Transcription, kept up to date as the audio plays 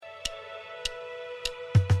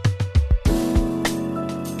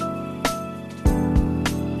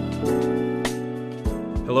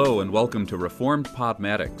Hello and welcome to Reformed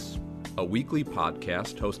Podmatics, a weekly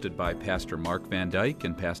podcast hosted by Pastor Mark Van Dyke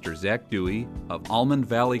and Pastor Zach Dewey of Almond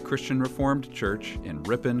Valley Christian Reformed Church in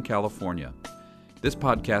Ripon, California. This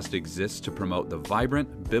podcast exists to promote the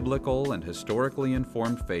vibrant, biblical, and historically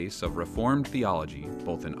informed face of Reformed theology,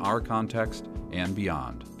 both in our context and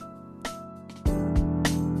beyond.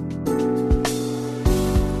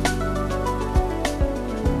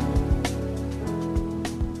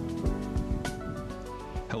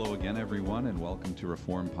 Hello again, everyone, and welcome to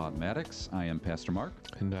Reformed Podmatics. I am Pastor Mark.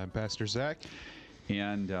 And I'm Pastor Zach.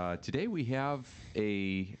 And today we have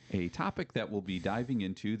a topic that we'll be diving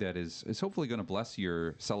into that is hopefully going to bless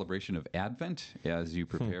your celebration of Advent as you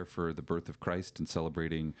prepare for the birth of Christ and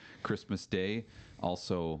celebrating Christmas Day,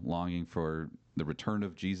 also longing for the return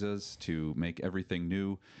of Jesus to make everything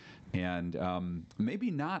new. And maybe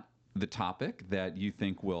not the topic that you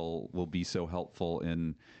think will be so helpful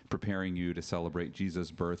in preparing you to celebrate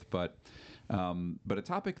Jesus' birth, but a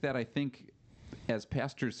topic that I think as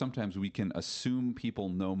pastors, sometimes we can assume people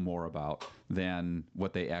know more about than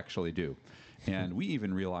what they actually do. And we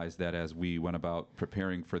even realized that as we went about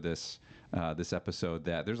preparing for this episode,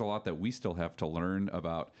 that there's a lot that we still have to learn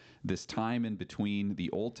about this time in between the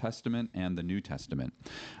Old Testament and the New Testament.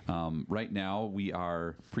 Right now, we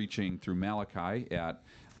are preaching through Malachi at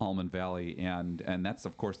Almond Valley, and that's,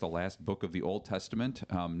 of course, the last book of the Old Testament,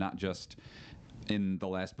 not just in the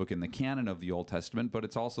last book in the canon of the Old Testament, but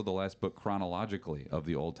it's also the last book chronologically of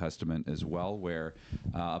the Old Testament as well, where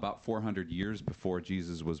about 400 years before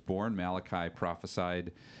Jesus was born, Malachi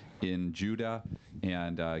prophesied in Judah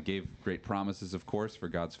and gave great promises, of course, for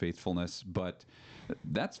God's faithfulness. But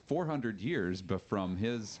that's 400 years from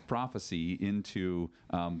his prophecy into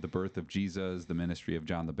the birth of Jesus, the ministry of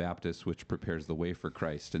John the Baptist, which prepares the way for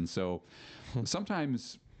Christ. And so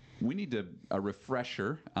sometimes we need a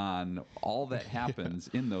refresher on all that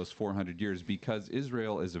happens in those 400 years, because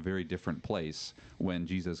Israel is a very different place when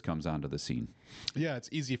Jesus comes onto the scene. Yeah, it's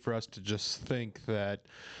easy for us to just think that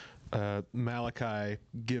Malachi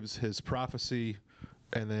gives his prophecy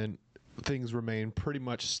and then things remain pretty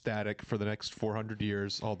much static for the next 400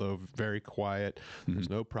 years, although very quiet. There's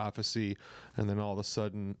no prophecy, and then all of a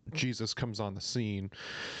sudden Jesus comes on the scene.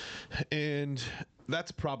 And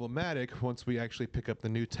that's problematic once we actually pick up the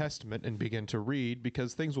New Testament and begin to read,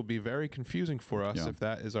 because things will be very confusing for us if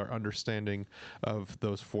that is our understanding of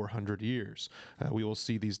those 400 years. We will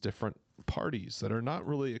see these different parties that are not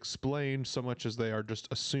really explained so much as they are just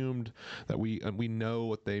assumed that we know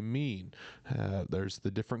what they mean. There's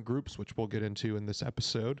the different groups, which we'll get into in this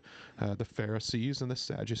episode, the Pharisees and the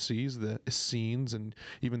Sadducees, the Essenes, and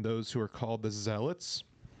even those who are called the Zealots.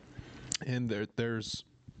 And there's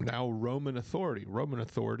now Roman authority.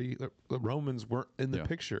 The Romans weren't in the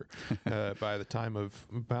picture by the time of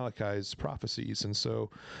Malachi's prophecies. And so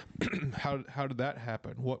how did that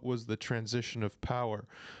happen? What was the transition of power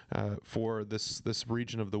for this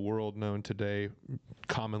region of the world known today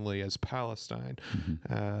commonly as Palestine?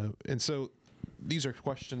 And so these are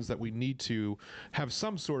questions that we need to have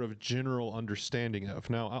some sort of general understanding of.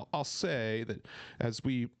 Now, I'll say that as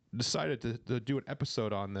we decided to do an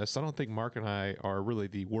episode on this, I don't think Mark and I are really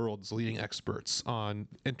the world's leading experts on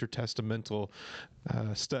intertestamental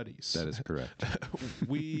studies. That is correct.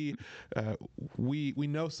 We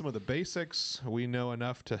know some of the basics. We know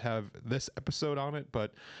enough to have this episode on it,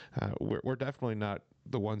 but we're definitely not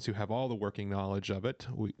the ones who have all the working knowledge of it.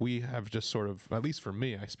 We have just sort of, at least for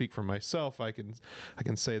me, I speak for myself, I can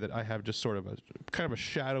say that I have just sort of a kind of a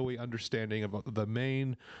shadowy understanding of the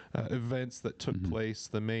main events that took place,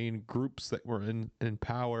 the main groups that were in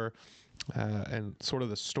power, and sort of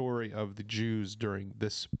the story of the Jews during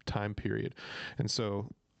this time period. And so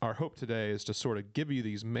our hope today is to sort of give you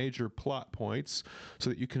these major plot points so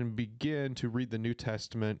that you can begin to read the New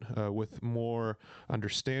Testament with more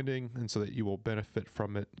understanding, and so that you will benefit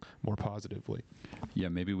from it more positively. Yeah,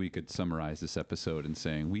 maybe we could summarize this episode in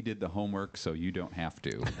saying we did the homework, so you don't have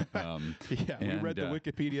to. We read the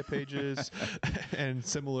Wikipedia pages and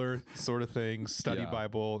similar sort of things, study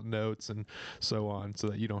Bible notes and so on, so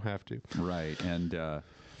that you don't have to. Right, and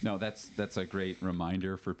no, that's a great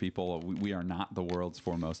reminder for people. We are not the world's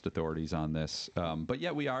foremost authorities on this, but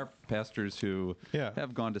yet we are pastors who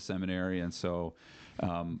have gone to seminary, and so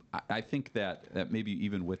I think that maybe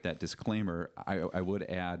even with that disclaimer, I would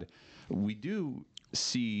add, we do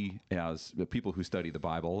see, as the people who study the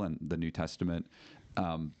Bible and the New Testament,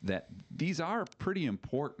 that these are pretty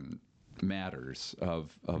important matters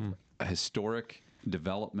of historic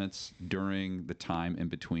developments during the time in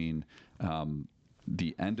between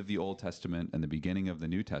the end of the Old Testament and the beginning of the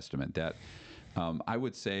New Testament, that I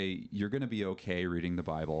would say you're going to be okay reading the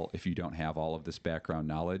Bible if you don't have all of this background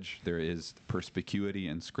knowledge. There is perspicuity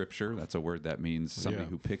in Scripture. That's a word that means somebody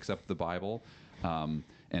who picks up the Bible and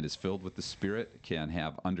is filled with the Spirit can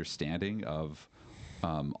have understanding of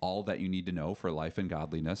all that you need to know for life and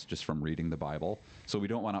godliness just from reading the Bible. So we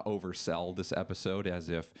don't want to oversell this episode as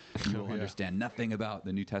if you'll understand nothing about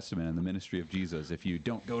the New Testament and the ministry of Jesus if you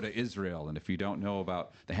don't go to Israel and if you don't know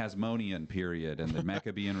about the Hasmonean period and the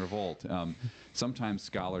Maccabean revolt. Sometimes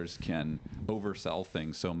scholars can oversell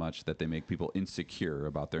things so much that they make people insecure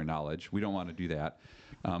about their knowledge. We don't want to do that.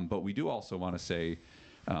 But we do also want to say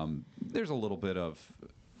there's a little bit of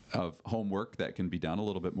homework that can be done, a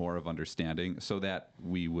little bit more of understanding, so that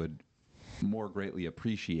we would more greatly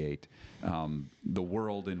appreciate the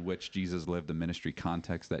world in which Jesus lived, the ministry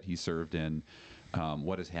context that he served in,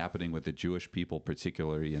 what is happening with the Jewish people,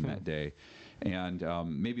 particularly in that day. And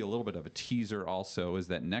maybe a little bit of a teaser also is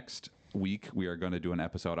that next week we are going to do an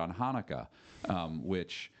episode on Hanukkah,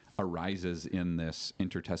 which arises in this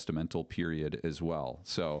intertestamental period as well.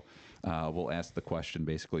 So we'll ask the question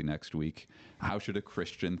basically next week, how should a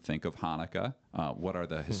Christian think of Hanukkah? What are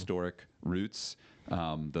the historic roots,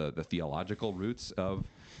 the theological roots of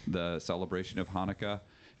the celebration of Hanukkah?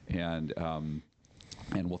 And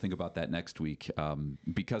we'll think about that next week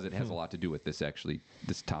because it has a lot to do with this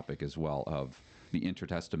topic as well of the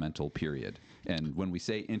intertestamental period. And when we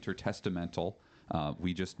say intertestamental,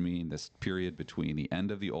 we just mean this period between the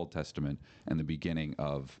end of the Old Testament and the beginning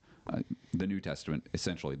of the New Testament,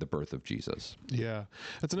 essentially the birth of Jesus. Yeah,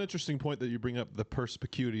 that's an interesting point that you bring up, the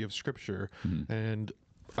perspicuity of Scripture, and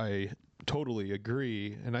I totally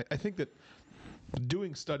agree. And I think that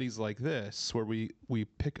doing studies like this, where we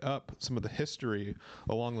pick up some of the history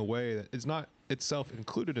along the way that is not itself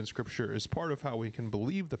included in Scripture, is part of how we can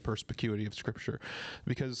believe the perspicuity of Scripture.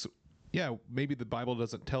 Because maybe the Bible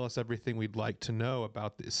doesn't tell us everything we'd like to know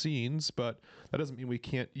about the scenes, but that doesn't mean we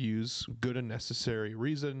can't use good and necessary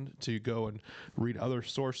reason to go and read other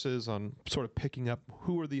sources on sort of picking up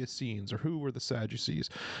who are the Essenes or who were the Sadducees.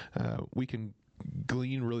 We can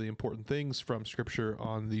glean really important things from Scripture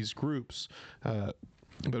on these groups. But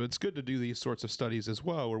it's good to do these sorts of studies as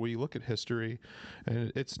well, where we look at history,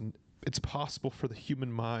 and it's possible for the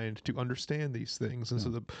human mind to understand these things. And so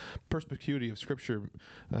the perspicuity of Scripture,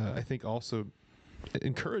 I think, also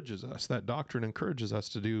encourages us, that doctrine encourages us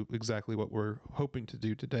to do exactly what we're hoping to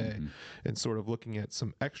do today, and sort of looking at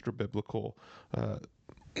some extra biblical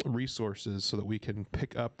resources so that we can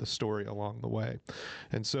pick up the story along the way.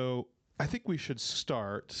 And so I think we should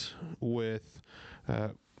start with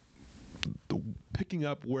picking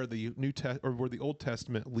up where the where the Old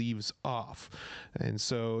Testament leaves off. And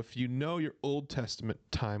so if you know your Old Testament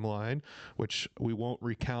timeline, which we won't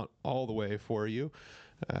recount all the way for you,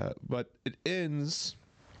 but it ends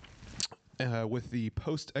with the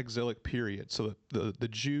post-exilic period. So the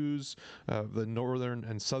Jews of the northern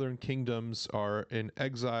and southern kingdoms are in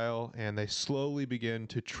exile, and they slowly begin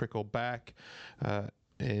to trickle back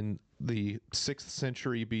in the 6th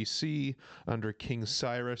century BC under King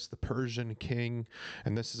Cyrus, the Persian king.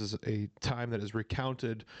 And this is a time that is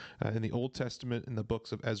recounted in the Old Testament in the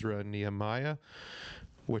books of Ezra and Nehemiah,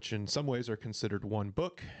 which in some ways are considered one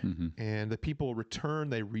book. And the people return,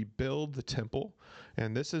 they rebuild the temple,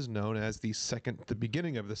 and this is known as the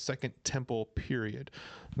beginning of the Second Temple period.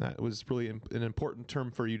 That was really an important term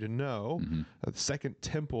for you to know. The Second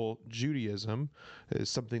Temple Judaism is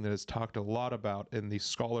something that is talked a lot about in the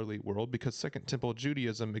scholarly world, because Second Temple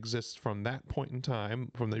Judaism exists from that point in time,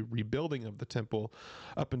 from the rebuilding of the temple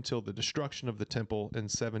up until the destruction of the temple in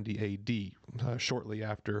 70 AD, shortly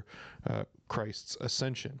after Christ's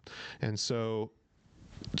ascension. And so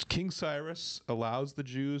King Cyrus allows the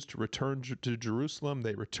Jews to return to Jerusalem.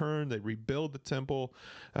 They return, they rebuild the temple.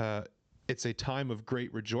 It's a time of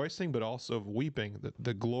great rejoicing, but also of weeping.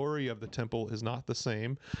 The glory of the temple is not the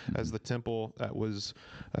same as the temple that was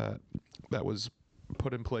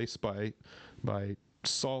put in place by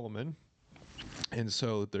Solomon. And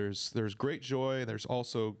so there's great joy, there's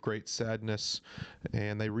also great sadness,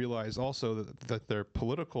 and they realize also that their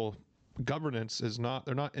political governance is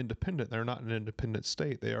they're not independent. They're not an independent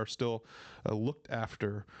state. They are still looked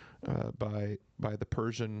after by the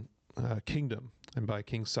Persian kingdom and by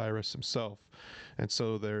King Cyrus himself. And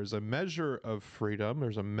so there's a measure of freedom,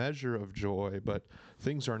 there's a measure of joy, but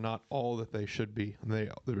things are not all that they should be.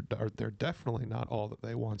 And they're definitely not all that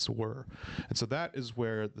they once were. And so that is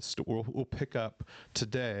where we'll pick up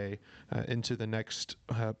today into the next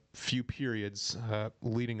few periods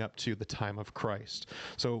leading up to the time of Christ.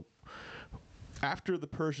 So after the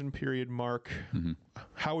Persian period, Mark,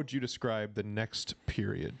 how would you describe the next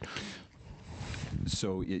period?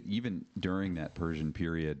 So even during that Persian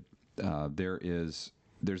period,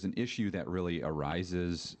 there's an issue that really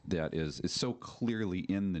arises that is so clearly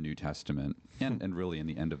in the New Testament and really in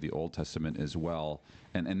the end of the Old Testament as well,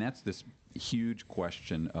 and that's this huge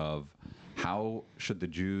question of how should the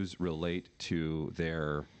Jews relate to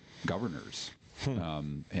their governors,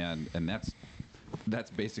 and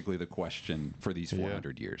that's basically the question for these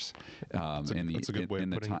 400 years. That's a good way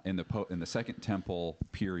of putting it. In the Second Temple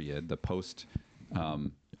period, the post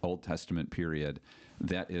Old Testament period,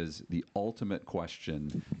 that is the ultimate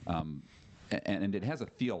question, and it has a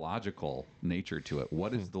theological nature to it.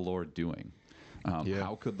 What is the Lord doing?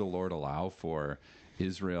 How could the Lord allow for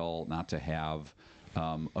Israel not to have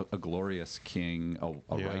a glorious king,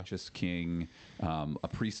 a righteous king, a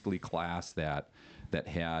priestly class that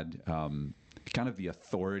had kind of the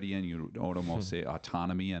authority, and you would almost say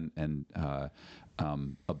autonomy and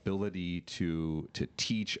ability to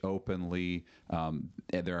teach openly.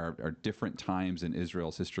 There are different times in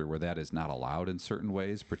Israel's history where that is not allowed in certain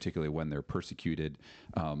ways, particularly when they're persecuted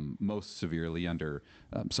most severely under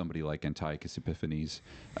somebody like Antiochus Epiphanes.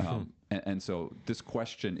 And so this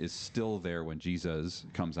question is still there when Jesus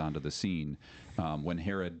comes onto the scene. When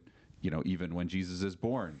Herod, even when Jesus is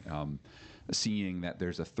born, seeing that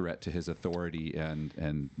there's a threat to his authority,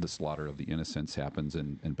 and the slaughter of the innocents happens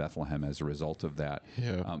in Bethlehem as a result of that.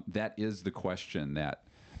 That is the question that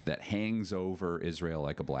hangs over Israel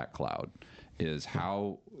like a black cloud, is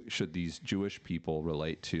how should these Jewish people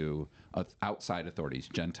relate to outside authorities,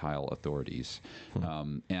 Gentile authorities?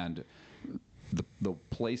 And the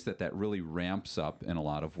place that really ramps up in a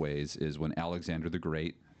lot of ways is when Alexander the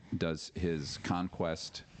Great does his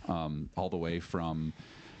conquest all the way from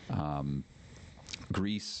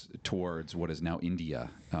Greece towards what is now India,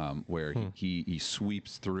 where he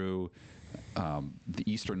sweeps through the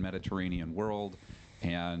Eastern Mediterranean world,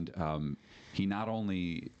 and he not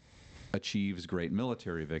only achieves great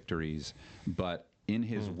military victories, but in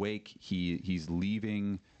his wake, he's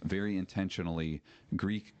leaving very intentionally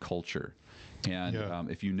Greek culture. And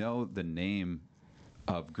if you know the name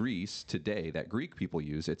of Greece today that Greek people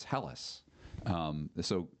use, it's Hellas.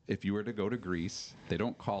 So if you were to go to Greece, they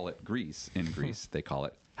don't call it Greece in Greece; they call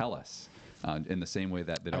it Hellas. In the same way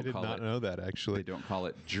that they don't call it. I did not know that, actually. They don't call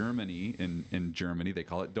it Germany in Germany; they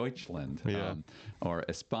call it Deutschland, or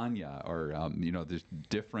España, or there's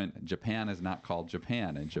different. Japan is not called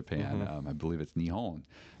Japan in Japan. I believe it's Nihon.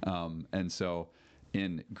 And so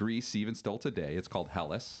in Greece, even still today, it's called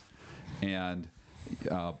Hellas. And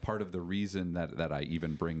part of the reason that I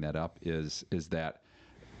even bring that up is that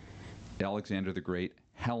Alexander the Great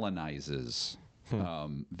Hellenizes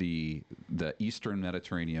the Eastern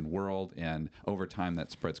Mediterranean world, and over time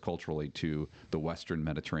that spreads culturally to the Western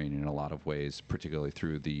Mediterranean in a lot of ways, particularly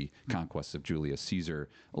through the conquests of Julius Caesar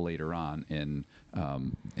later on in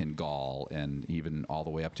Gaul, and even all the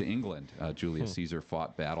way up to England. Julius Caesar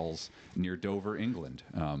fought battles near Dover, England.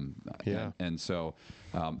 And so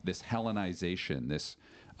this Hellenization, this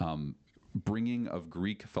bringing of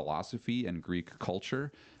Greek philosophy and Greek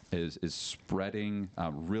culture is spreading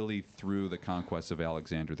really through the conquests of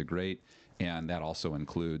Alexander the Great, and that also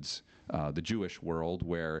includes the Jewish world,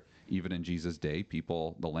 where even in Jesus' day,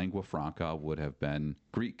 the lingua franca would have been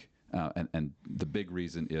Greek, and the big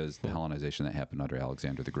reason is the Hellenization that happened under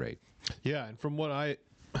Alexander the Great. Yeah, and from what I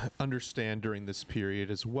understand during this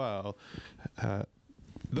period as well,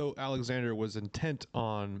 though Alexander was intent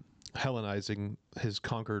on Hellenizing his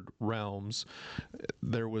conquered realms,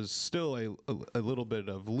 there was still a little bit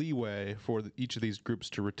of leeway for each of these groups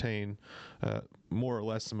to retain more or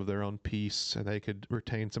less some of their own peace, and they could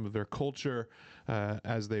retain some of their culture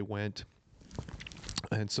as they went.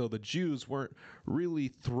 And so the Jews weren't really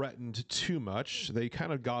threatened too much. They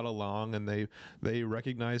kind of got along, and they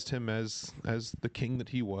recognized him as the king that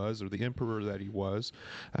he was, or the emperor that he was.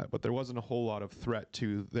 But there wasn't a whole lot of threat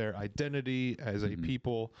to their identity as a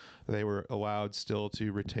people. They were allowed still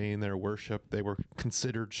to retain their worship. They were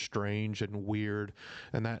considered strange and weird,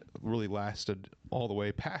 and that really lasted all the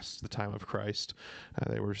way past the time of Christ.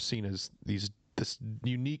 They were seen as this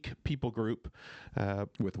unique people group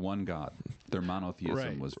with one God. Their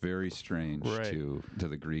monotheism was very strange to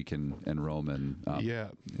the Greek and Roman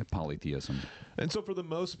polytheism. And so for the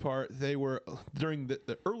most part, they were, during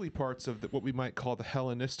the early parts of what we might call the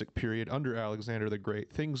Hellenistic period under Alexander the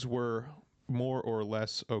Great, things were more or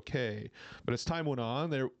less okay. But as time went on,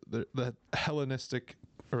 the Hellenistic,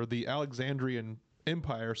 or the Alexandrian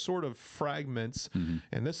Empire, sort of fragments,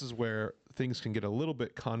 and this is where things can get a little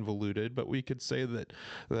bit convoluted, but we could say that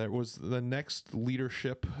there was the next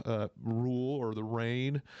leadership rule or the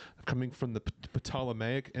reign coming from the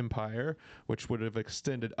Ptolemaic Empire, which would have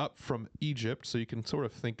extended up from Egypt. So you can sort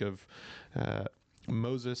of think of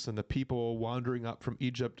Moses and the people wandering up from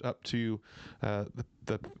Egypt up to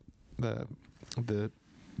the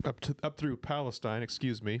up through Palestine.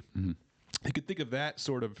 Excuse me. Mm-hmm. You could think of that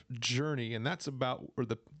sort of journey, and that's about where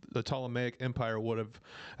the Ptolemaic Empire would have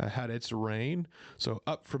had its reign. So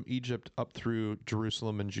up from Egypt, up through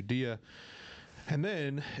Jerusalem and Judea. And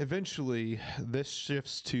then eventually this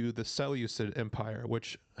shifts to the Seleucid Empire,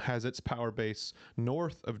 which has its power base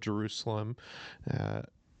north of Jerusalem,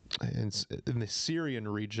 in the Syrian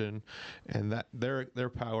region, and that their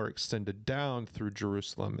power extended down through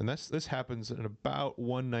Jerusalem. And this happens in about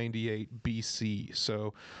 198 BC,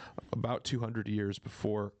 so about 200 years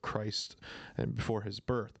before Christ and before his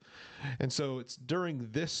birth. And so it's during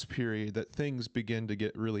this period that things begin to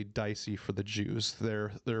get really dicey for the Jews.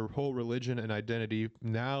 Their whole religion and identity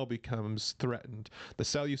now becomes threatened. The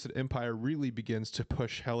Seleucid Empire really begins to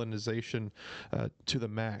push Hellenization to the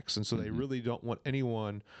max, and so they really don't want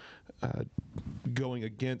anyone going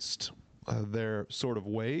against their sort of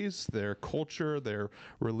ways, their culture, their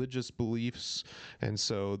religious beliefs, and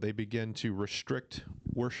so they begin to restrict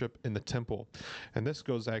worship in the temple. And this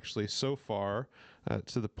goes actually so far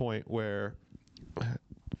to the point where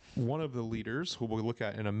one of the leaders, who we'll look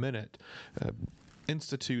at in a minute,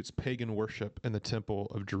 institutes pagan worship in the temple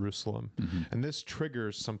of Jerusalem. Mm-hmm. And this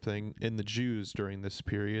triggers something in the Jews during this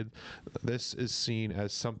period. This is seen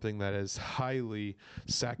as something that is highly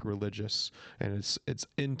sacrilegious, and it's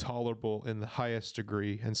intolerable in the highest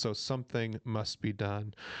degree, and so something must be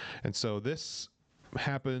done. And so this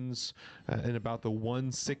happens in about the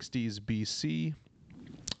 160s BC.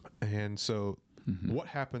 And so what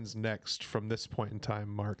happens next from this point in time,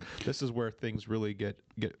 Mark? This is where things really get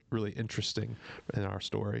really interesting in our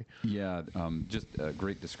story. Yeah, just a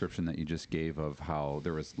great description that you just gave of how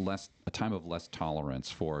there was a time of less tolerance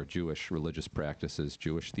for Jewish religious practices,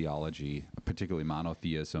 Jewish theology, particularly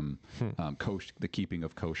monotheism. The keeping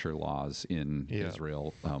of kosher laws in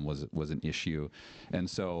Israel was an issue, and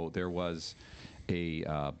so there was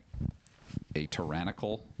a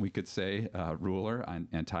tyrannical, we could say, ruler,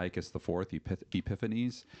 Antiochus IV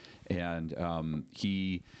Epiphanes, and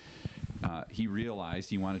he realized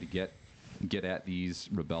he wanted to get at these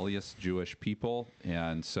rebellious Jewish people,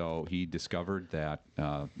 and so he discovered that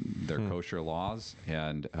their kosher laws,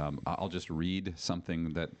 and I'll just read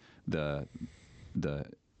something that the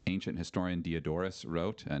ancient historian Diodorus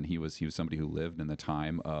wrote, and he was somebody who lived in the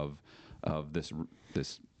time of this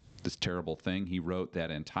terrible thing. He wrote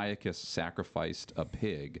that Antiochus sacrificed a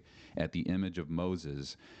pig at the image of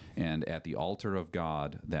Moses and at the altar of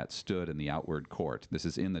God that stood in the outward court. This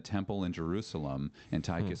is in the temple in Jerusalem.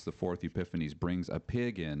 Antiochus IV Epiphanes brings a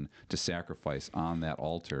pig in to sacrifice on that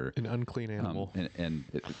altar. An unclean animal. And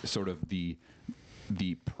sort of the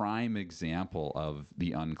prime example of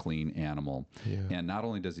the unclean animal. Yeah. And not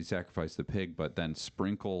only does he sacrifice the pig, but then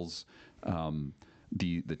sprinkles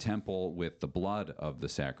the temple with the blood of the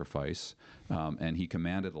sacrifice, and he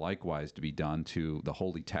commanded likewise to be done to the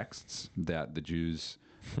holy texts that the Jews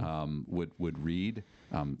would read,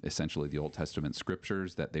 essentially the Old Testament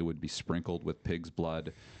scriptures, that they would be sprinkled with pig's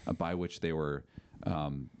blood, by which they were.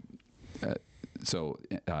 So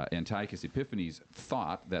Antiochus Epiphanes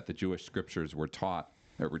thought that the Jewish scriptures were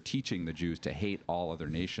teaching the Jews to hate all other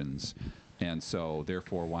nations, and so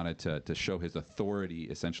therefore wanted to show his authority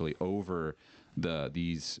essentially over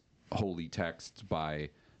these holy texts by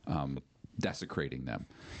desecrating them.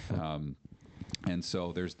 And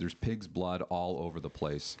so there's pig's blood all over the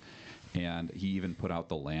place. And he even put out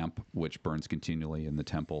the lamp, which burns continually in the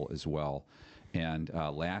temple as well. And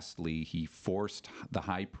lastly, he forced the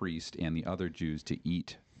high priest and the other Jews to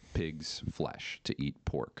eat pig's flesh, to eat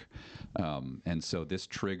pork. And so this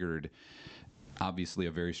triggered obviously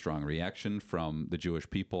a very strong reaction from the Jewish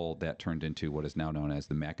people that turned into what is now known as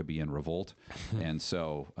the Maccabean Revolt. And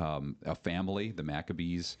so a family, the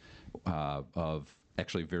Maccabees, of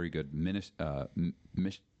actually very good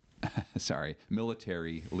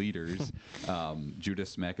military leaders,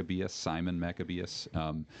 Judas Maccabeus, Simon Maccabeus,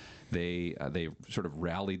 they sort of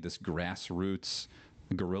rallied this grassroots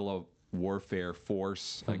guerrilla warfare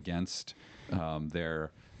force against their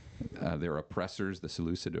oppressors, the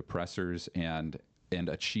Seleucid oppressors, and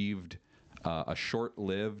achieved a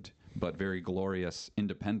short-lived but very glorious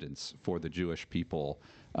independence for the Jewish people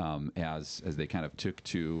as they kind of took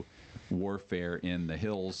to warfare in the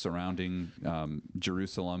hills surrounding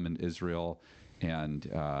Jerusalem and Israel, and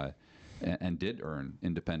did earn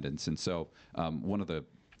independence. And so one of the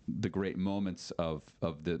the great moments of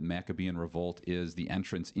the Maccabean revolt is the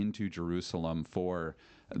entrance into Jerusalem for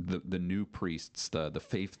the new priests, the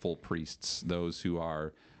faithful priests, those who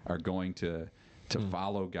are going to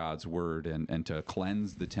follow God's word and to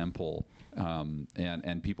cleanse the temple.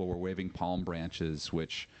 And people were waving palm branches,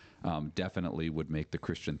 which definitely would make the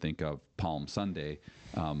Christian think of Palm Sunday.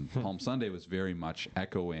 Palm Sunday was very much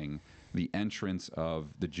echoing the entrance of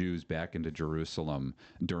the Jews back into Jerusalem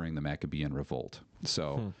during the Maccabean revolt.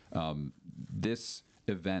 So this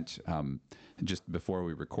event, just before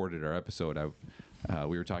we recorded our episode,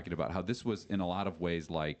 we were talking about how this was in a lot of ways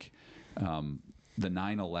like the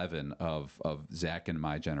 9/11 of Zach and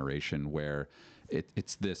my generation, where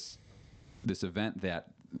it's this event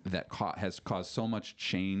that has caused so much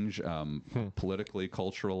change politically,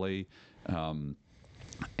 culturally,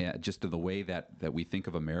 just in the way that we think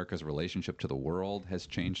of America's relationship to the world has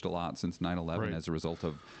changed a lot since 9/11 Right. as a result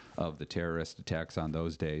of the terrorist attacks on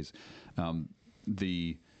those days.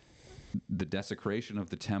 The desecration of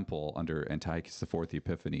the temple under Antiochus IV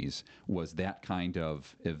Epiphanes was that kind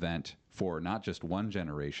of event for not just one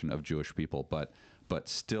generation of Jewish people, but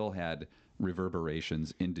still had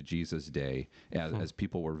reverberations into Jesus' day, as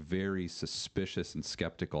people were very suspicious and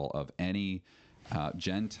skeptical of any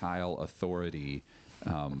Gentile authority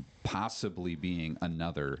possibly being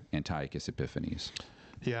another Antiochus Epiphanes.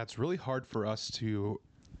 Yeah, it's really hard for us to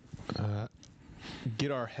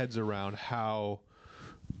get our heads around how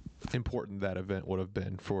important that event would have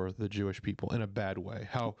been for the Jewish people in a bad way.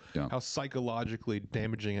 How psychologically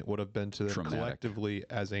damaging it would have been to them Traumatic. collectively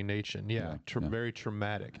as a nation. Very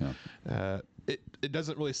traumatic. It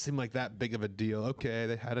doesn't really seem like that big of a deal. Okay,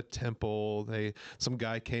 they had a temple. Some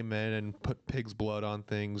guy came in and put pig's blood on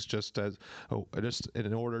things just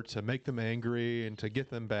in order to make them angry and to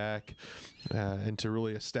get them back, and to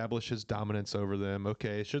really establish his dominance over them.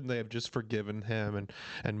 Okay, shouldn't they have just forgiven him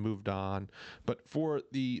and moved on? But for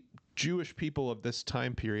the Jewish people of this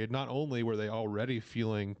time period, not only were they already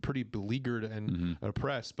feeling pretty beleaguered and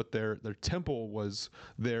oppressed, but their temple was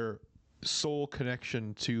their sole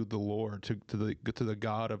connection to the Lord, to the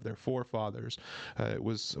God of their forefathers. It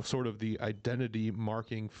was sort of the identity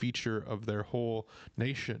marking feature of their whole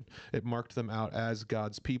nation. It marked them out as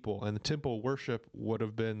God's people, and the temple worship would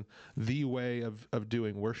have been the way of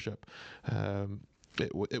doing worship.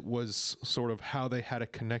 It was sort of how they had a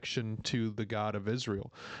connection to the God of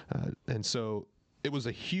Israel, and so it was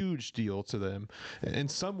a huge deal to them. In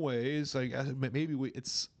some ways, maybe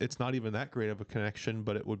it's not even that great of a connection,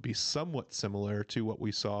 but it would be somewhat similar to what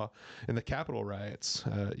we saw in the Capitol riots,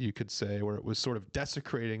 you could say, where it was sort of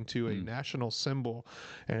desecrating to a national symbol,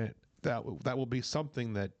 and that will be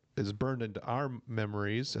something that is burned into our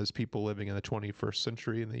memories as people living in the 21st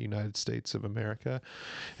century in the United States of America.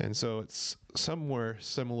 And so it's somewhere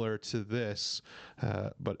similar to this,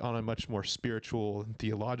 but on a much more spiritual and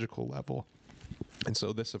theological level. And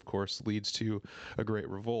so this, of course, leads to a great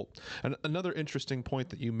revolt. And another interesting point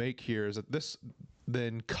that you make here is that this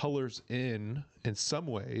then colors in some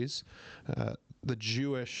ways, the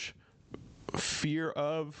Jewish fear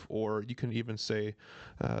of, or you can even say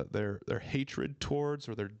their hatred towards,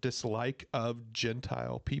 or their dislike of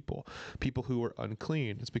Gentile people who are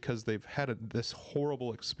unclean. It's because they've had this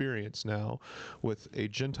horrible experience now with a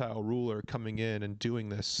Gentile ruler coming in and doing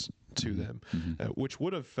this to them, which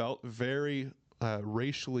would have felt very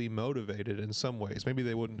racially motivated in some ways. Maybe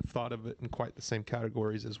they wouldn't have thought of it in quite the same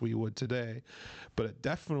categories as we would today, but it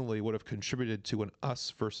definitely would have contributed to an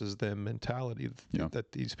us versus them mentality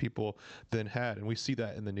that these people then had. And we see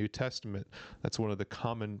that in the New Testament. That's one of the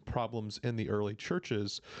common problems in the early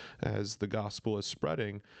churches as the gospel is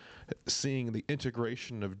spreading, seeing the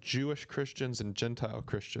integration of Jewish Christians and Gentile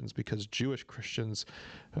Christians, because Jewish Christians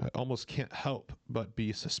almost can't help but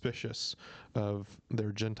be suspicious of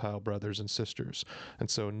their Gentile brothers and sisters. And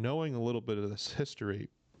so knowing a little bit of this history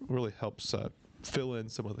really helps fill in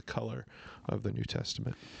some of the color of the New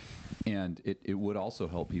Testament. And it would also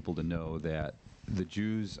help people to know that the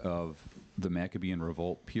Jews of the Maccabean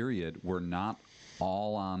revolt period were not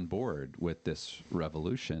all on board with this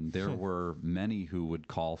revolution. There were many who would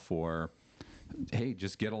call for, hey,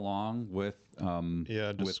 just get along with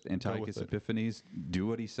Antiochus Epiphanes, do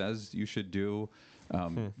what he says you should do,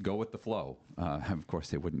 go with the flow. Of course,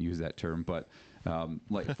 they wouldn't use that term, but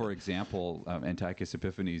like for example, Antiochus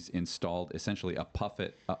Epiphanes installed essentially a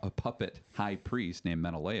puppet high priest named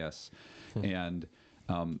Menelaus, and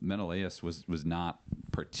Menelaus was not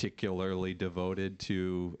particularly devoted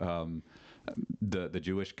to the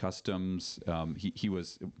Jewish customs. He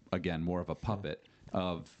was, again, more of a puppet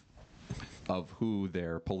of who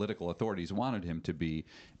their political authorities wanted him to be.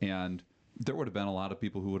 And there would have been a lot of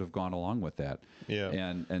people who would have gone along with that. Yeah.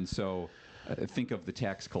 And so think of the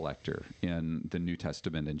tax collector in the New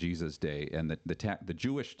Testament in Jesus' day, and the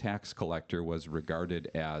Jewish tax collector was regarded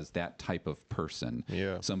as that type of person,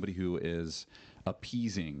 Yeah. somebody who is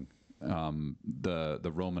appeasing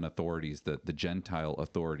the Roman authorities, the Gentile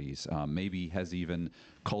authorities, maybe has even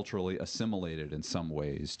culturally assimilated in some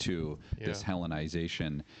ways to this Yeah.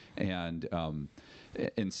 Hellenization, and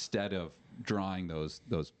instead of drawing those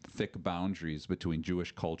thick boundaries between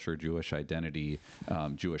Jewish culture, Jewish identity,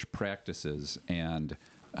 Jewish practices, and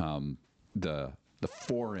the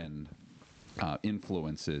foreign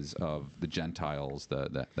influences of the Gentiles,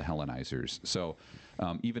 the Hellenizers. So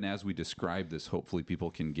even as we describe this, hopefully people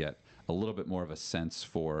can get a little bit more of a sense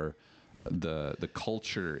for the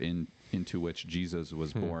culture into which Jesus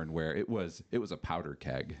was born, where it was a powder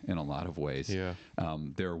keg in a lot of ways. Yeah.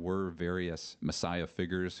 There were various Messiah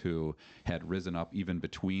figures who had risen up even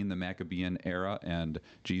between the Maccabean era and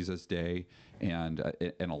Jesus' day, and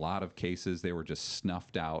in a lot of cases they were just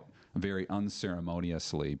snuffed out very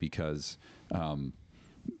unceremoniously because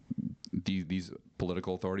these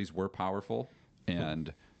political authorities were powerful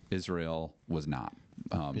and Israel was not,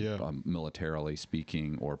 militarily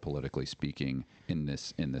speaking or politically speaking, in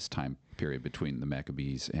this time period between the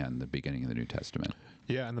Maccabees and the beginning of the New Testament.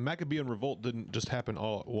 Yeah, and the Maccabean revolt didn't just happen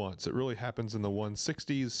all at once. It really happens in the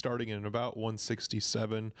 160s, starting in about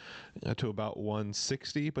 167 to about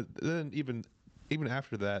 160. But then even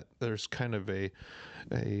after that, there's kind of a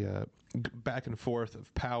back and forth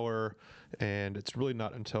of power, and it's really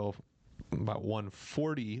not until about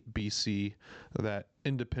 140 BC that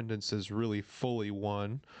independence is really fully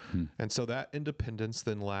won. And so that independence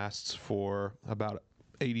then lasts for about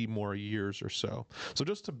 80 more years or so. So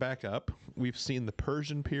just to back up, we've seen the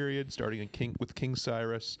Persian period starting with King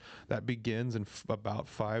Cyrus. That begins in about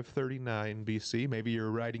 539 BC. Maybe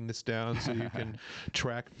you're writing this down so you can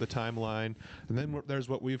track the timeline. And then there's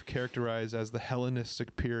what we've characterized as the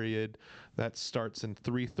Hellenistic period. That starts in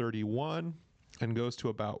 331 and goes to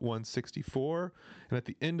about 164. And at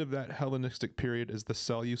the end of that Hellenistic period is the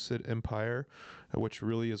Seleucid Empire, which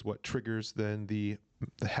really is what triggers then the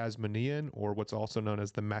Hasmonean, or what's also known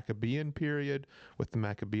as the Maccabean period, with the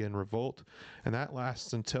Maccabean revolt. And that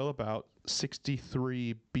lasts until about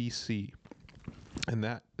 63 BC. And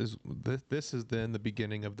this is then the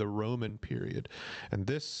beginning of the Roman period. And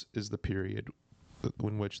this is the period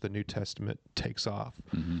in which the New Testament takes off.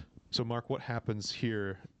 Mm-hmm. So, Mark, what happens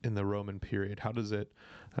here in the Roman period? How does it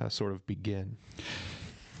sort of begin?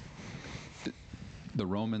 The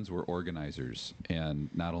Romans were organizers, and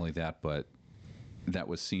not only that, but that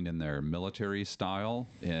was seen in their military style,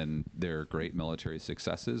 and their great military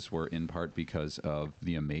successes were in part because of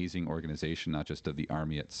the amazing organization, not just of the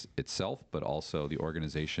army itself, but also the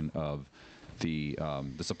organization of the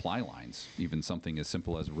supply lines. Even something as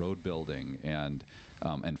simple as road building and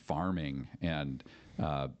farming and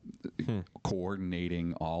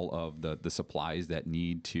coordinating all of the supplies that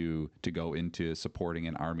need to go into supporting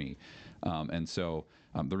an army. And so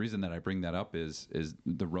the reason that I bring that up is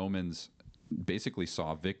the Romans basically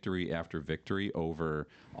saw victory after victory over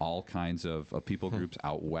all kinds of people groups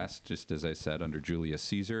out west, just as I said, under Julius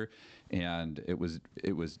Caesar. And it was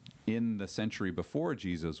in the century before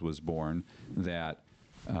Jesus was born that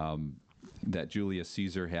Julius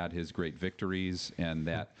Caesar had his great victories, and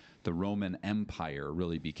that the Roman Empire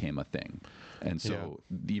really became a thing. And so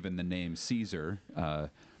even the name Caesar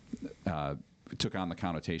took on the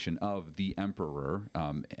connotation of the emperor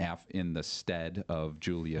in the stead of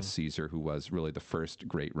Julius Caesar, who was really the first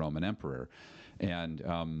great Roman emperor. And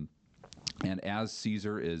as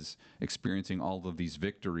Caesar is experiencing all of these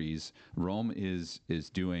victories, Rome is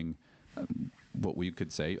doing what we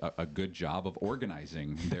could say a good job of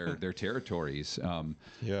organizing their territories.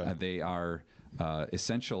 They are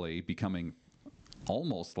essentially becoming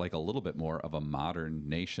almost like a little bit more of a modern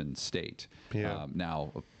nation state.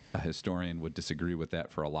 Now, a historian would disagree with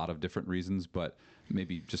that for a lot of different reasons, but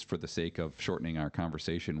maybe just for the sake of shortening our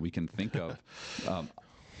conversation, we can think of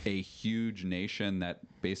a huge nation that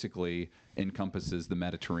basically encompasses the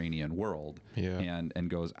Mediterranean world and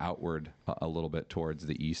goes outward a little bit towards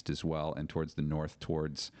the east as well, and towards the north,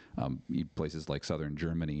 towards places like southern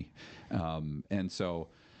Germany. And so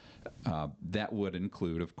that would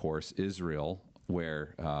include, of course, Israel,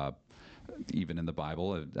 where even in the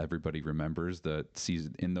Bible, everybody remembers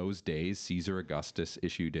in those days, Caesar Augustus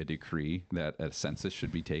issued a decree that a census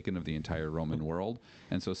should be taken of the entire Roman world.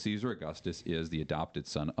 And so Caesar Augustus is the adopted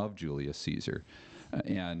son of Julius Caesar.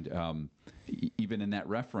 And even in that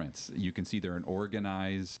reference, you can see they're an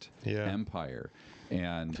organized empire.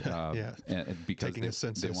 And because taking a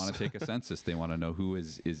census. They want to take a census. They want to know who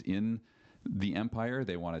is in the empire.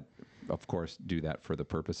 They want to, of course, do that for the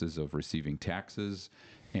purposes of receiving taxes.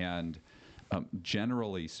 And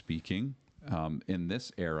generally speaking, in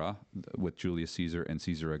this era with Julius Caesar and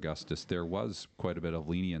Caesar Augustus, there was quite a bit of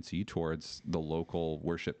leniency towards the local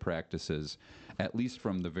worship practices, at least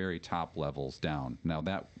from the very top levels down. Now,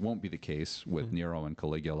 that won't be the case with Nero and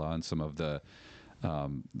Caligula and some of the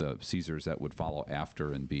Caesars that would follow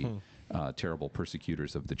after and be terrible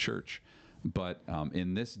persecutors of the church. But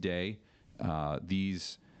in this day,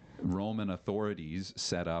 these Roman authorities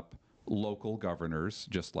set up local governors,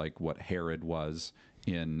 just like what Herod was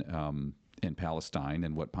in Palestine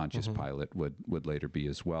and what Pontius Pilate would later be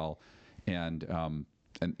as well. And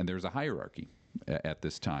there's a hierarchy at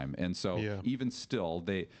this time. And so even still,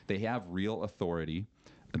 they have real authority.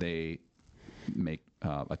 They make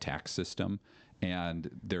a tax system. And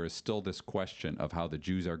there is still this question of how the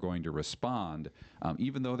Jews are going to respond,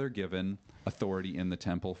 even though they're given authority in the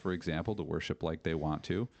temple, for example, to worship like they want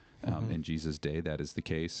to. In Jesus' day, that is the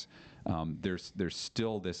case. There's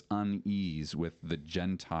still this unease with the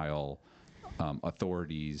Gentile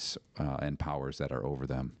authorities and powers that are over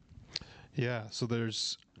them. Yeah, so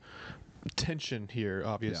there's tension here,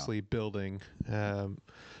 obviously, building.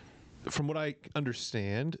 From what I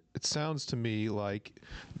understand, it sounds to me like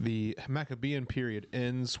the Maccabean period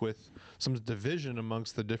ends with some division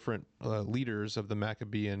amongst the different leaders of the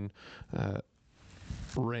Maccabean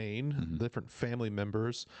reign, different family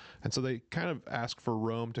members. And so they kind of ask for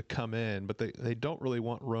Rome to come in, but they don't really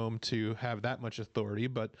want Rome to have that much authority.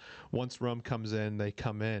 But once Rome comes in, they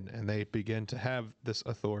come in and they begin to have this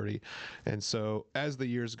authority. And so as the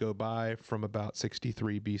years go by, from about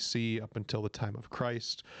 63 BC up until the time of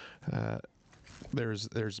Christ,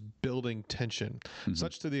 there's building tension,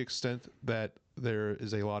 such to the extent that there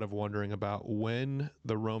is a lot of wondering about when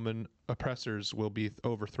the Roman oppressors will be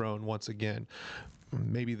overthrown once again.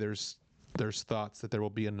 Maybe there's thoughts that there will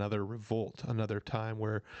be another revolt, another time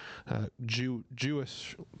where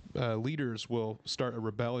Jewish leaders will start a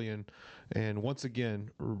rebellion and once again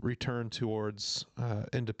return towards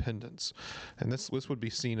independence. And this would be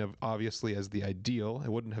seen obviously as the ideal. It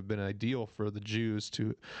wouldn't have been ideal for the Jews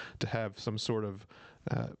to have some sort of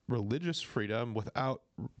religious freedom without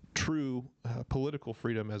true political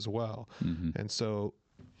freedom as well. And so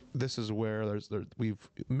this is where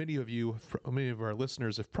many of our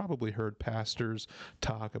listeners have probably heard pastors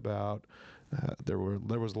talk about there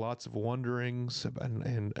was lots of wonderings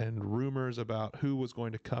and rumors about who was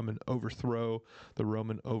going to come and overthrow the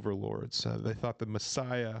Roman overlords. They thought the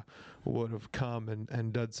Messiah would have come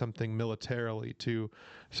and done something militarily to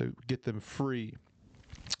get them free.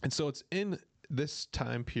 And so it's in this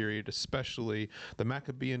time period, especially the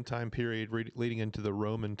Maccabean time period leading into the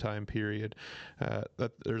Roman time period,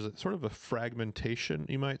 that there's a sort of a fragmentation,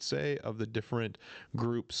 you might say, of the different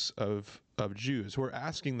groups of Jews who are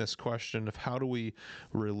asking this question of how do we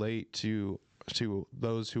relate to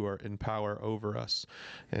those who are in power over us.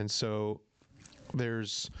 And so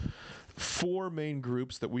there's four main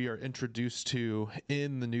groups that we are introduced to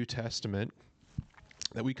in the New Testament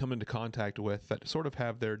that we come into contact with that sort of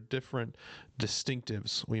have their different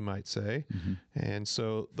distinctives, we might say. And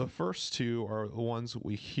so the first two are the ones that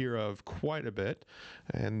we hear of quite a bit,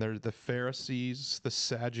 and they're the Pharisees, the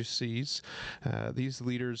Sadducees. These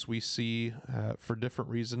leaders we see for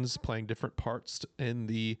different reasons playing different parts in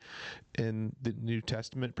the New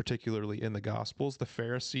Testament, particularly in the Gospels. The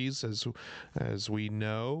Pharisees, as we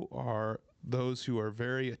know, are those who are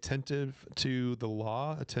very attentive to the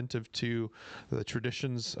law, attentive to the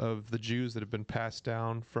traditions of the Jews that have been passed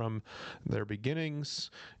down from their beginnings,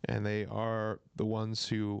 and they are the ones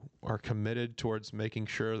who are committed towards making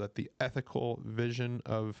sure that the ethical vision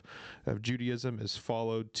of Judaism is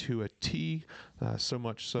followed to a T, so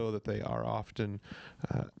much so that they are often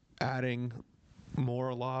adding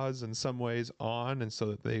more laws in some ways on, and so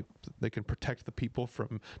that they can protect the people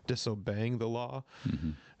from disobeying the law.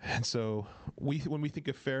 And so when we think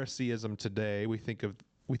of Phariseeism today, we think of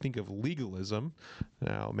legalism.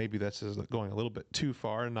 Now, maybe that's going a little bit too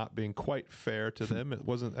far and not being quite fair to them. It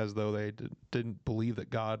wasn't as though they didn't believe that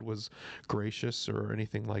God was gracious or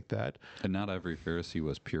anything like that. And not every Pharisee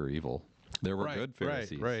was pure evil. There were good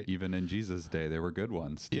Pharisees. Right. Even in Jesus' day, there were good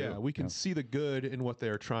ones, too. Yeah, we can see the good in what they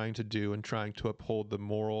are trying to do and trying to uphold the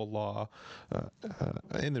moral law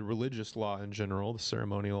and the religious law in general, the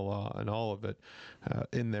ceremonial law and all of it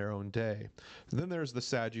in their own day. And then there's the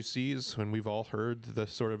Sadducees, and we've all heard the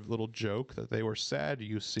sort of little joke that they were sad,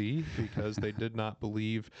 you see, because they did not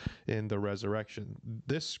believe in the resurrection.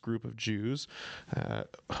 This group of Jews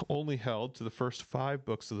only held to the first 5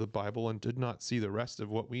 books of the Bible and did not see the rest of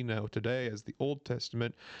what we know today as the Old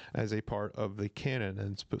Testament as a part of the canon.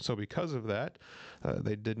 And so because of that,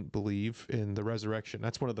 they didn't believe in the resurrection.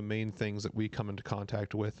 That's one of the main things that we come into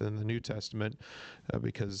contact with in the New Testament,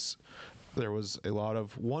 because there was a lot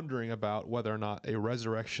of wondering about whether or not a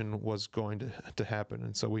resurrection was going to happen.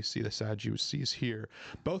 And so we see the Sadducees here.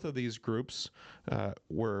 Both of these groups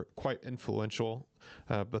were quite influential,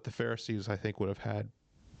 but the Pharisees, I think, would have had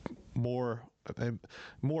more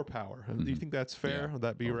power. Do you think that's fair? Yeah, Would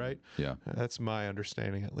that be right? Yeah. That's my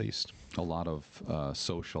understanding, at least. A lot of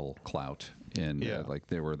social clout, and like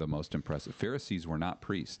they were the most impressive. Pharisees were not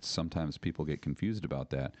priests. Sometimes people get confused about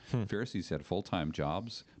that. Pharisees had full-time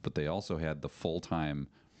jobs, but they also had the full-time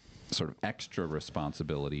sort of extra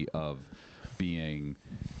responsibility of being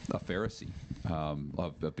a Pharisee,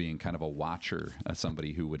 of being kind of a watcher,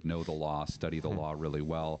 somebody who would know the law, study the law really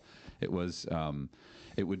well. It was,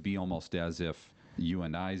 it would be almost as if you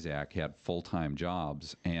and I, Zach, had full-time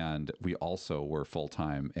jobs, and we also were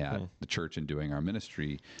full-time at the church and doing our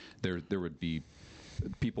ministry. There would be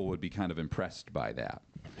people would be kind of impressed by that.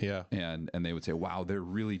 Yeah. And they would say, wow, they're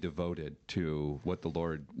really devoted to what the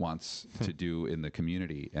Lord wants to do in the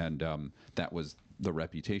community. And that was the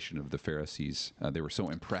reputation of the Pharisees. They were so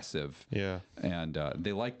impressive. Yeah. And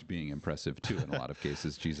they liked being impressive, too, in a lot of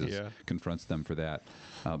cases. Jesus confronts them for that.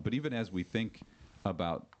 But even as we think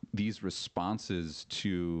about these responses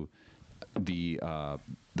to the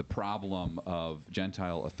problem of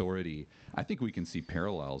Gentile authority, I think we can see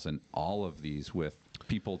parallels in all of these with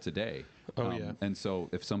people today. And so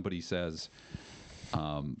if somebody says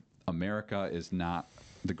America is not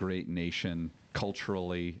the great nation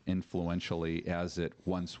culturally, influentially as it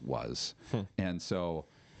once was, and so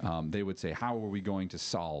they would say, how are we going to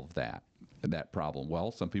solve that problem?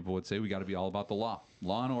 Well, some people would say we got to be all about the law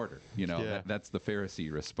and order. That's the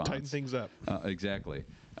Pharisee response. Tighten things up. Exactly.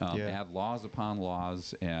 Add laws upon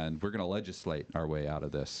laws, and we're going to legislate our way out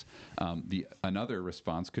of this. Another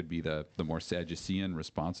response could be the more Sadducean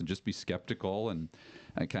response, and just be skeptical and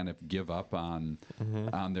kind of give up on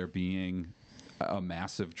there being a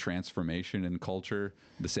massive transformation in culture.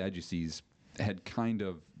 The Sadducees had kind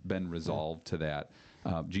of been resolved to that.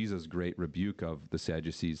 Jesus' great rebuke of the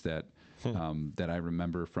Sadducees that I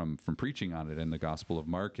remember from preaching on it in the Gospel of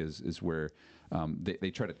Mark is where they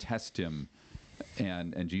try to test him,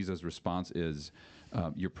 and Jesus' response is,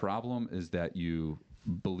 your problem is that you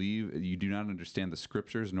believe you do not understand the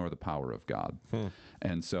Scriptures nor the power of God.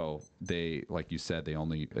 And so they, like you said, they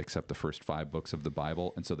only accept the first 5 books of the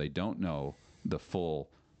Bible, and so they don't know the full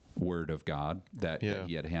Word of God that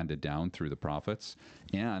he had handed down through the prophets,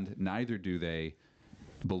 and neither do they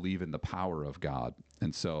believe in the power of God.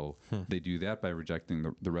 And so they do that by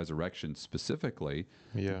rejecting the resurrection specifically.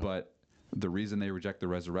 But the reason they reject the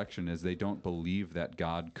resurrection is they don't believe that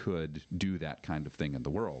God could do that kind of thing in the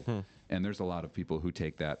world. And there's a lot of people who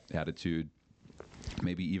take that attitude,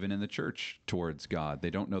 maybe even in the church, towards God.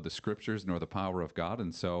 They don't know the Scriptures nor the power of God,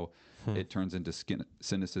 and so it turns into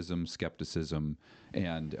cynicism, skepticism,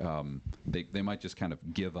 and they might just kind of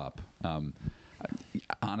give up.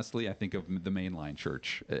 Honestly, I think of the mainline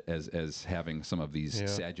church as having some of these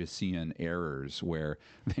Sadducean errors where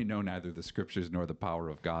they know neither the Scriptures nor the power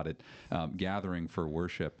of God. Gathering for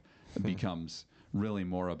worship becomes really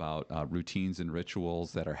more about routines and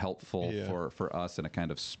rituals that are helpful for us in a kind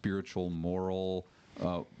of spiritual, moral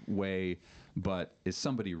way. But is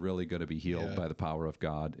somebody really going to be healed by the power of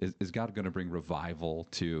God? Is God going to bring revival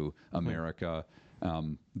to America?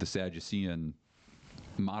 The Sadducean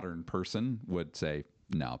modern person would say,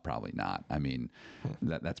 no, probably not. I mean,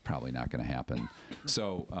 that's probably not going to happen.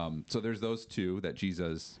 So there's those two that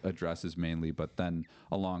Jesus addresses mainly, but then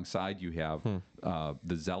alongside you have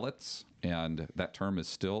the zealots, and that term is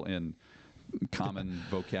still in common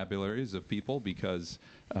vocabularies of people because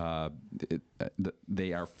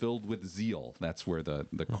they are filled with zeal. That's where the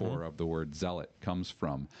core of the word zealot comes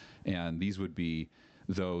from. And these would be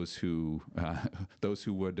those who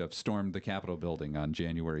would have stormed the Capitol building on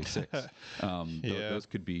January 6th. Those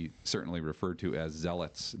could be certainly referred to as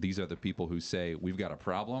zealots. These are the people who say, we've got a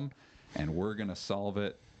problem, and we're going to solve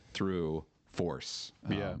it through force.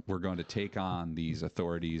 We're going to take on these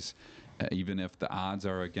authorities, even if the odds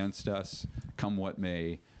are against us, come what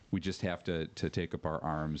may. We just have to take up our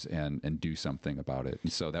arms and do something about it.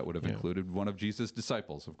 And so that would have included one of Jesus'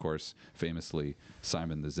 disciples, of course, famously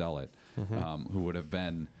Simon the Zealot, who would have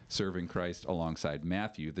been serving Christ alongside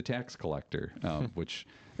Matthew, the tax collector, which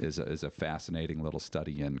is a fascinating little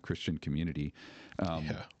study in Christian community.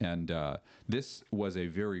 And this was a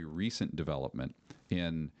very recent development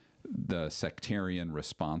in the sectarian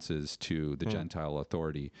responses to the Gentile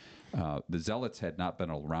authority. The Zealots had not been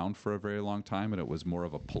around for a very long time, and it was more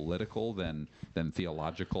of a political than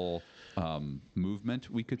theological movement,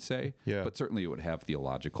 we could say. Yeah. But certainly it would have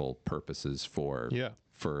theological purposes for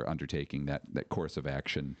undertaking that course of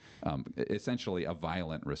action. Essentially a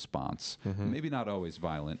violent response. Maybe not always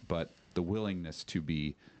violent, but the willingness to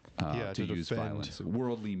be to use defend. violence,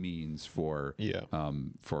 worldly means for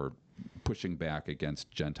pushing back against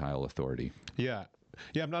Gentile authority. Yeah.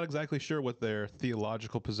 Yeah, I'm not exactly sure what their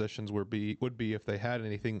theological positions would be if they had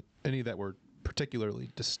any that were particularly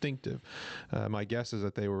distinctive. My guess is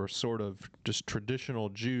that they were sort of just traditional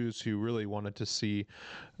Jews who really wanted to see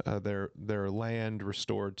their land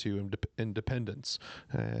restored to independence,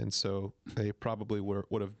 and so they probably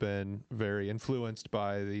would have been very influenced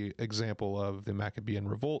by the example of the Maccabean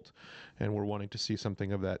revolt, and were wanting to see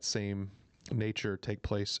something of that same nature take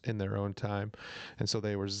place in their own time. And so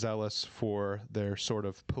they were zealous for their sort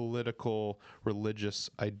of political, religious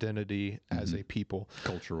identity as a people.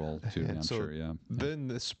 Cultural, too, And I'm so sure, yeah. Then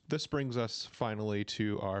this brings us finally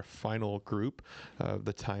to our final group,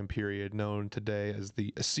 the time period known today as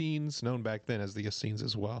the Essenes, known back then as the Essenes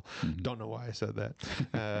as well. Don't know why I said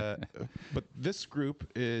that. But this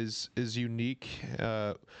group is unique.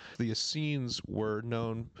 The Essenes were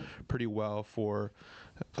known pretty well for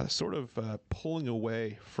sort of pulling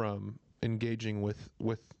away from engaging with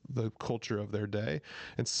the culture of their day.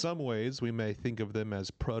 In some ways, we may think of them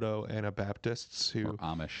as proto-Anabaptists, Or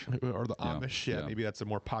Amish. or the Amish. Yeah, maybe that's a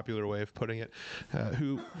more popular way of putting it.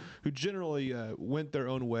 Who generally went their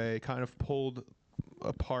own way, kind of pulled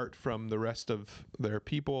apart from the rest of their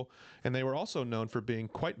people, and they were also known for being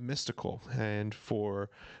quite mystical and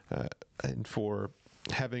for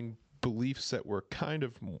having beliefs that were kind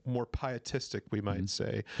of more pietistic, we might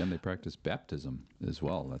say. And they practice baptism as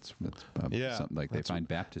well. That's something like they find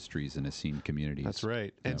baptistries in Essene communities. That's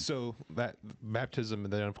right. And so that baptism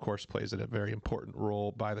then, of course, plays a very important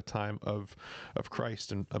role by the time of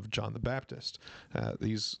Christ and of John the Baptist.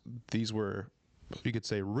 These were, you could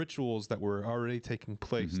say, rituals that were already taking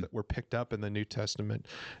place that were picked up in the New Testament,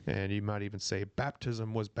 and you might even say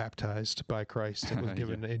baptism was baptized by Christ and was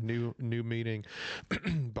given a new meaning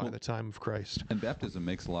by the time of Christ. And baptism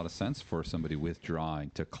makes a lot of sense for somebody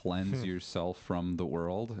withdrawing, to cleanse yourself from the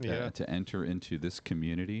world, to enter into this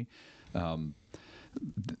community. There's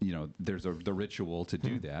the ritual to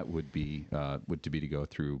do that would be to go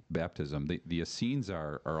through baptism. The Essenes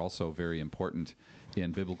are also very important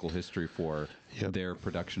in biblical history for their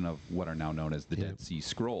production of what are now known as the Dead Sea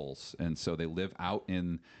Scrolls, and so they live out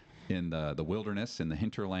in the wilderness, in the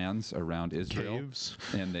hinterlands around Israel. Caves.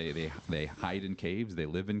 And they hide in caves, they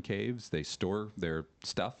live in caves, they store their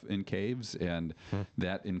stuff in caves, and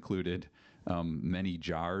that included many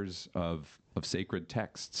jars of sacred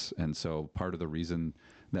texts. And so part of the reason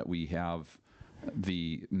that we have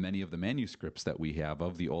many of the manuscripts that we have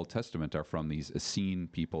of the Old Testament are from these Essene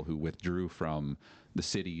people who withdrew from the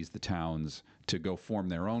cities, the towns, to go form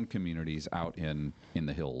their own communities out in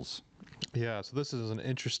the hills. Yeah, so this is an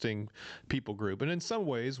interesting people group. And in some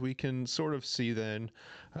ways, we can sort of see then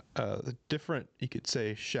different, you could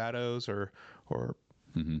say, shadows or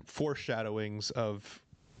foreshadowings of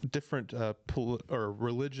different or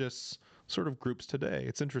religious sort of groups today.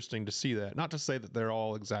 It's interesting to see that. Not to say that they're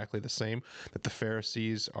all exactly the same, that the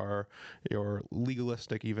Pharisees are your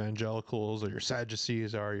legalistic evangelicals or your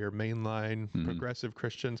Sadducees are your mainline progressive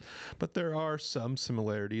Christians, but there are some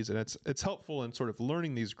similarities, and it's helpful in sort of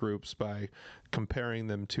learning these groups by comparing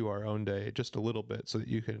them to our own day just a little bit so that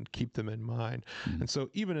you can keep them in mind. And so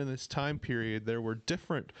even in this time period, there were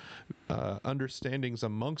different understandings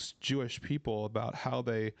amongst Jewish people about how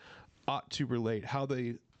they ought to relate, how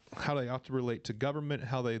they ought to relate to government,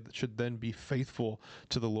 how they should then be faithful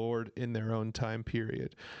to the Lord in their own time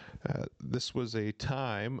period. This was a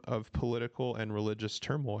time of political and religious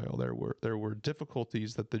turmoil. There were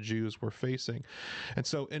difficulties that the Jews were facing. And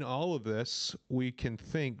so in all of this, we can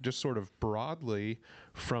think just sort of broadly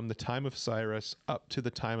from the time of Cyrus up to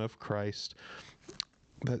the time of Christ.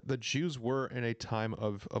 The Jews were in a time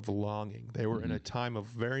of longing. They were in a time of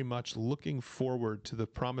very much looking forward to the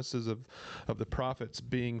promises of the prophets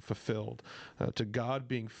being fulfilled, to God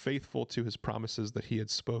being faithful to his promises that he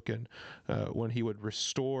had spoken when he would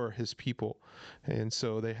restore his people. And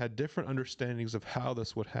so they had different understandings of how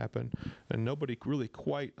this would happen, and nobody really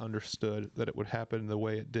quite understood that it would happen the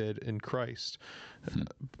way it did in Christ.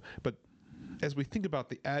 But as we think about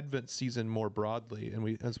the Advent season more broadly, and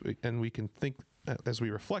we can think as we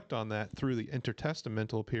reflect on that through the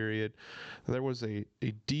intertestamental period, there was a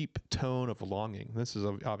deep tone of longing. This is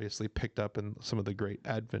obviously picked up in some of the great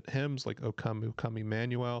Advent hymns like O Come, O Come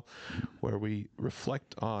Emmanuel, where we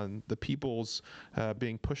reflect on the peoples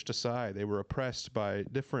being pushed aside. They were oppressed by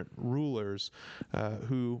different rulers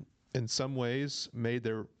who in some ways made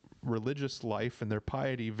their religious life and their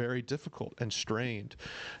piety very difficult and strained.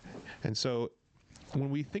 And so when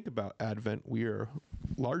we think about Advent, we are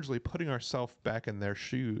largely putting ourselves back in their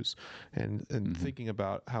shoes and thinking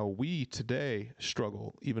about how we today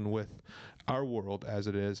struggle even with our world as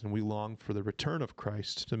it is, and we long for the return of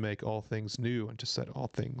Christ to make all things new and to set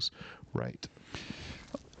all things right.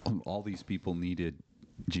 All these people needed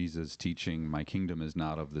Jesus teaching, "My kingdom is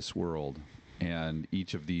not of this world." And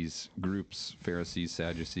each of these groups, Pharisees,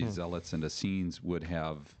 Sadducees, Zealots, and Essenes, would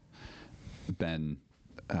have been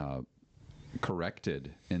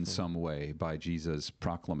corrected in some way by Jesus'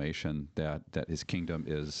 proclamation that his kingdom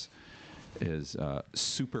is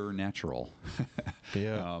supernatural.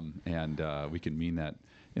 Yeah. And we can mean that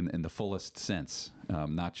in the fullest sense,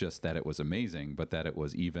 not just that it was amazing, but that it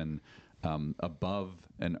was even above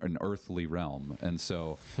an earthly realm. And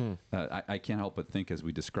so I can't help but think as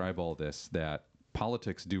we describe all this that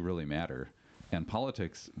politics do really matter, and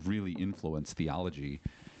politics really influence theology.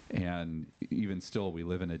 And even still, we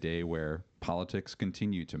live in a day where politics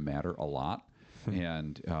continue to matter a lot.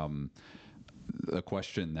 And the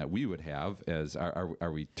question that we would have is,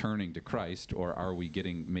 are we turning to Christ, or are we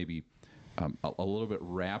getting maybe a little bit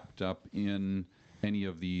wrapped up in any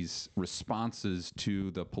of these responses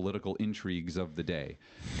to the political intrigues of the day?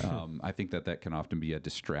 I think that can often be a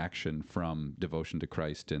distraction from devotion to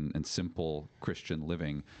Christ and simple Christian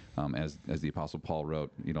living. As the Apostle Paul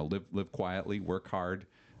wrote, live quietly, work hard,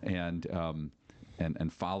 and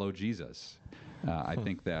follow Jesus. I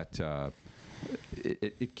think that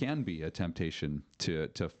it can be a temptation to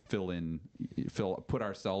put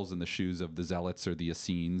ourselves in the shoes of the Zealots or the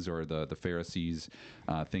Essenes or the Pharisees,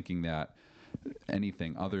 thinking that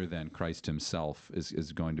anything other than Christ himself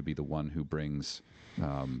is going to be the one who brings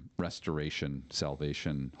restoration,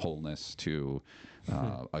 salvation, wholeness to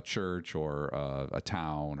a church or a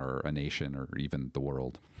town or a nation or even the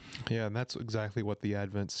world. Yeah, and that's exactly what the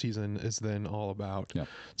Advent season is then all about. Yeah.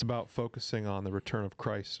 It's about focusing on the return of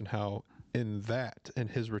Christ and how in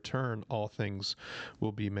his return, all things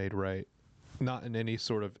will be made right. Not in any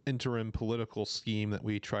sort of interim political scheme that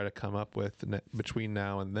we try to come up with between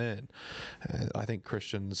now and then. I think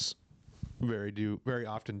Christians very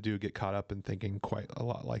often do get caught up in thinking quite a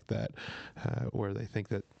lot like that, where they think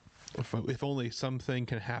that if only something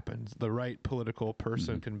can happen, the right political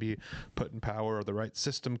person can be put in power, or the right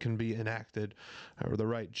system can be enacted, or the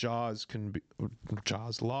right laws can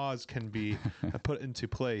be put into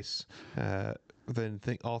place, then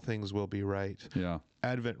all things will be right. Yeah.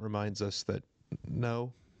 Advent reminds us that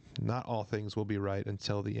no, not all things will be right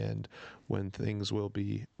until the end, when things will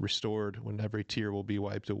be restored, when every tear will be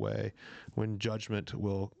wiped away, when judgment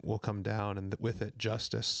will come down, and with it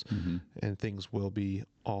justice, and things will be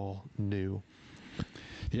all new.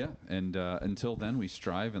 Yeah, and until then, we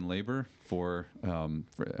strive and labor for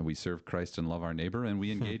we serve Christ and love our neighbor, and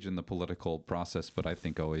we engage in the political process, but I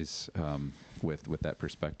think always with that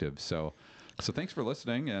perspective. So thanks for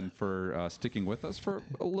listening and for sticking with us for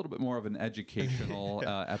a little bit more of an educational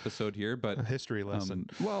episode here, but a history lesson.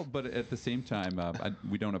 But at the same time,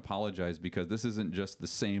 we don't apologize, because this isn't just the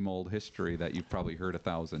same old history that you've probably heard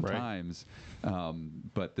 1,000 times,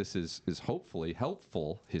 but this is hopefully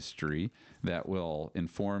helpful history that will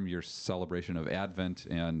inform your celebration of Advent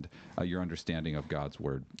and your understanding of God's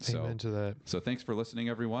Word. Amen to that. So thanks for listening,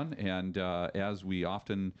 everyone. And as we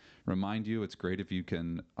often remind you, it's great if you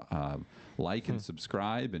can like and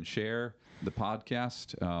subscribe and share the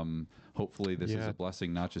podcast. Hopefully this is a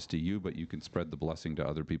blessing not just to you, but you can spread the blessing to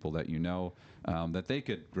other people that you know, that they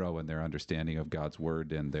could grow in their understanding of God's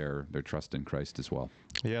Word and their trust in Christ as well.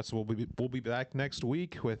 Yeah, so we'll be back next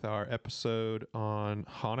week with our episode on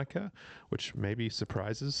Hanukkah, which maybe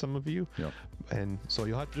surprises some of you. Yep. And so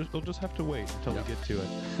you'll just have to wait until we get to it.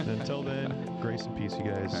 And until then, grace and peace, you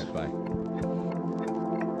guys. All right, bye.